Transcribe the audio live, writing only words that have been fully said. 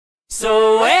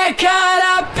So we're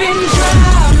caught up in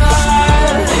drama.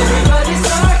 Everybody's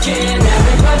talking,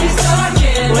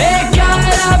 we're caught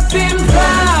up in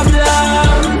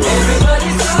problem.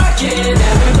 Everybody's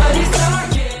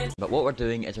talking. But what we're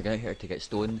doing is we're going out here to get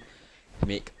stone to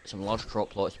make some large crop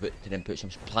plots, but to then put some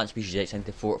plant species X in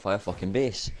to fortify a fucking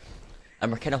base.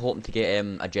 And we're kind of hoping to get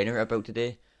a generator built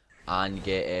today, and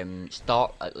get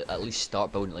at least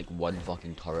start building like one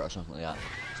fucking turret or something like that.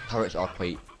 Turrets are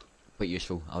quite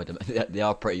useful, I would admit. They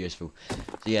are pretty useful. So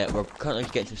yeah, we're currently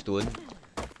getting some stone,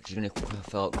 which is going to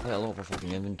fill up quite a lot of our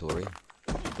fucking inventory.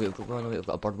 Wait, we've got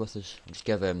a bird with us. I'll just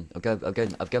give him,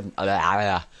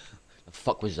 the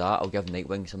fuck was that? I'll give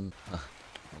Nightwing some, I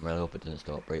really hope it doesn't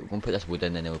stop. Right, we're going to put this wood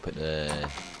in and then we'll put the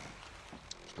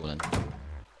stone in.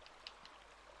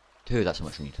 Two, that's how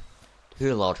much we need.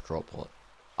 Two large crop plot.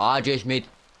 I just made,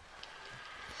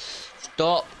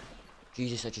 stop!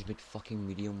 Jesus, I just made fucking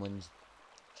medium ones.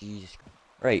 Jesus.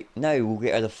 Right, now we'll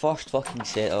get the first fucking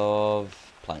set of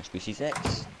plant species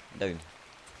X down.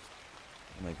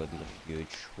 Oh my god, these are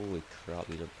huge. Holy crap,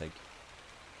 these are big.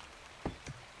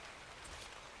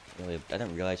 Really, I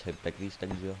didn't realise how big these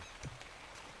things were.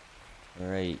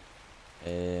 Right.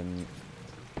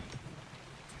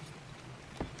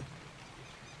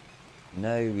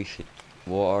 Now we should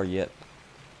water, yep.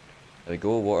 There we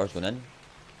go, water's going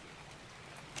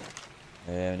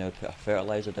in. Now put a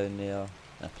fertiliser down there.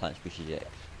 And a plant species X.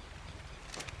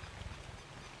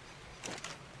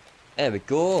 There we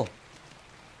go.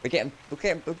 We're getting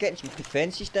some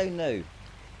defences down now.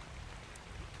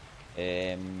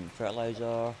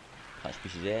 Fertiliser, plant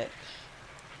species X.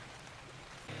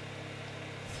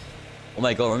 Oh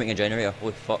my god, we're making a generator.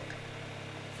 Holy fuck.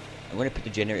 I'm going to put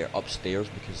the generator upstairs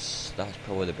because that's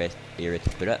probably the best area to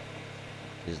put it.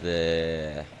 Is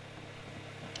the,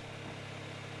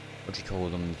 what do you call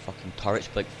them, fucking turrets,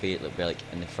 like fate, like, like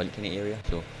in the front kind of area.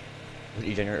 So put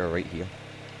the generator right here.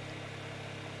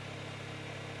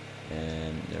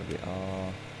 And there we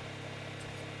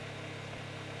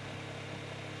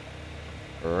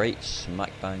are. Right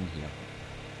smack bang here.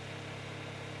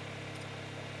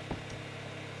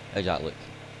 How's that look?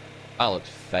 That looks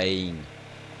fine.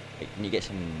 Like, when you get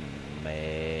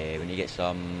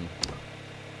some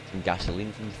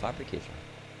gasoline from the fabricator.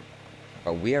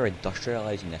 But we are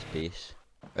industrialising this base.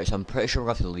 Right, so I'm pretty sure we're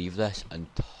going to have to leave this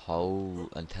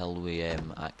until we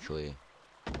actually.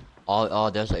 Oh,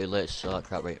 there's the outlets. Oh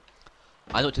crap! Right,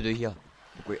 I know what to do here.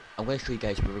 Wait, I'm going to show you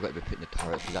guys where we're going to be putting the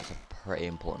turrets because that's a pretty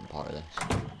important part of this.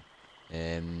 We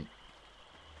can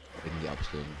get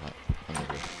upstairs in fact. On the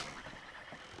roof.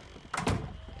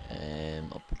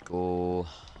 Up we go.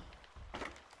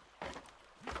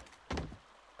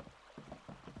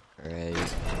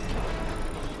 Right.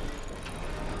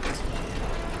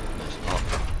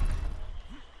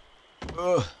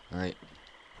 Right.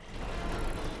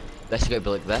 This is going to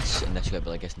be like this, and this is going to be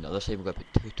like this on the other side. We're going to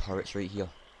put two turrets right here.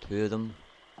 Two of them.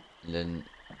 And then,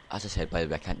 as I said, by the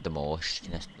way, I can't demolish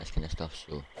this kind of stuff,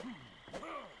 so.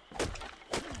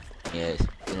 Yeah, it's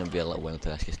going to be a little while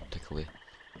until this gets took away.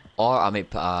 Or I might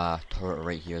put a turret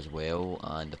right here as well,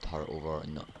 and a turret over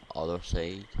on the other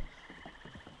side.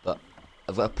 But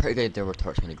I've got a pretty good idea where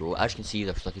turrets are going to go. As you can see,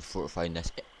 they're starting fortifying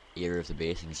this area of the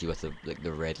base. You can see with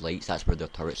the red lights, that's where their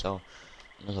turrets are.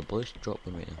 And there's a blue drop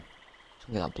one right now.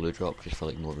 Something like that blue drop just for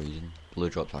like no reason. Blue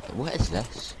drops are. What is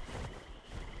this?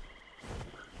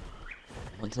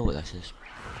 I want to know what this is.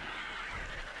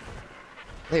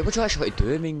 Right, what do you actually want to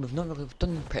do? I mean, we've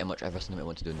done pretty much everything that we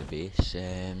want to do in the base.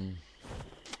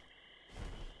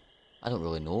 I don't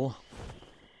really know.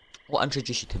 I'll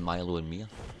introduce you to Milo and Mia.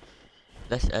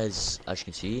 This is, as you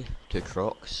can see, two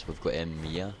crocs. We've got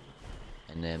Mia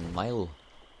and then Milo.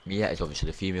 Mia is obviously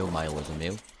the female, Milo is the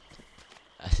male.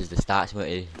 This is the stats. I'm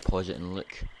going to pause it and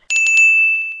look.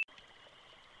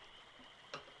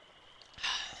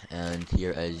 And here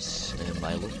is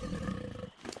Milo.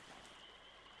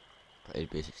 Pretty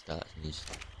basic stats, and he's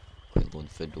quite low on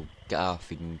food. We'll get a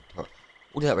feeding turret.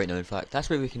 We'll do that right now, in fact. That's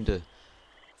what we can do.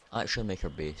 Actually make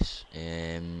our base.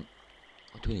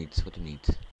 What do we need? What do we need?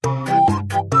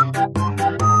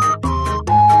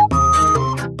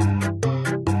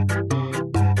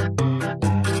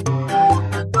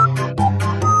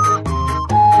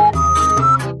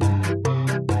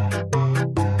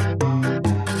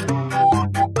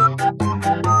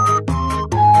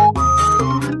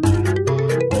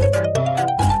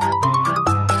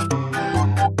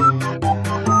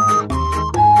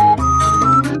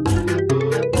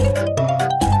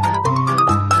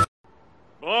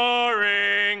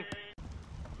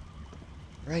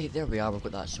 Right, there we are, we've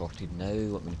got that sorted. Now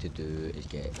what we need to do is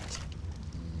get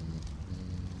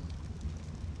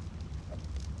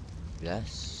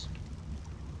this.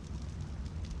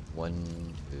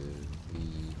 1, 2, 3,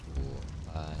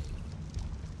 4, 5,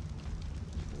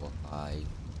 4, 5,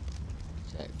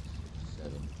 6,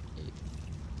 7, 8.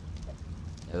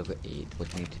 Now we've got 8. What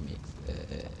do we need to make the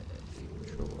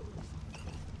controller?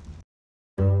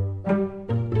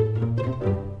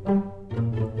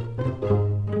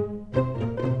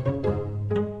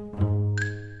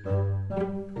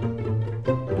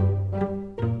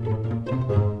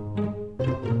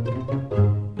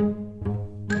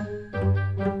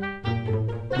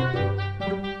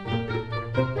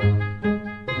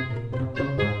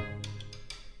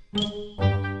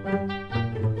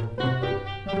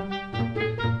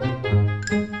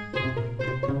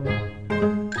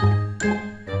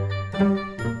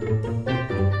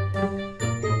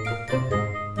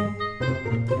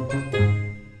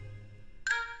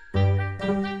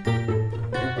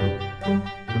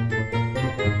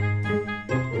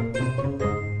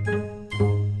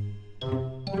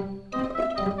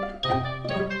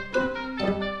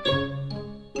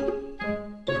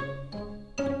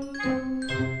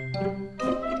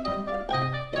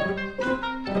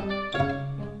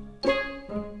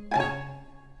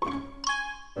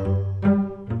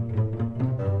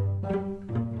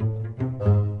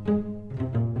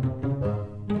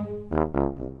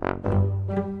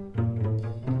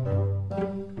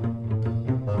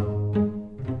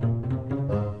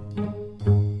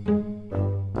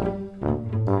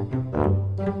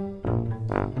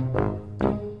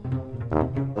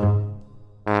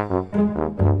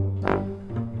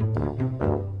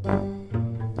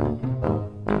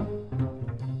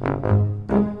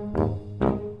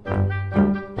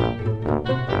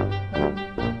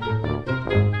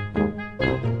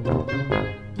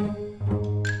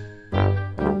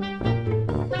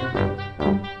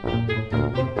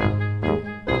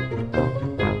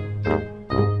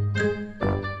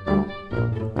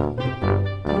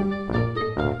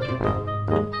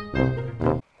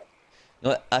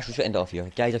 No, actually, should end off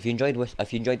here, guys. If you enjoyed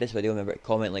this video, remember to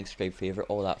comment, like, subscribe, favorite,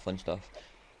 all that fun stuff.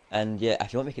 And yeah,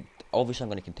 if you want me to, obviously I'm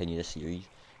going to continue this series.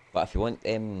 But if you want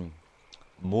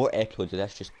more episodes of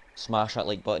this, just smash that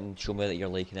like button, show me that you're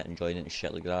liking it, enjoying it, and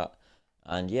shit like that.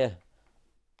 And yeah,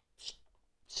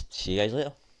 see you guys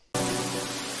later.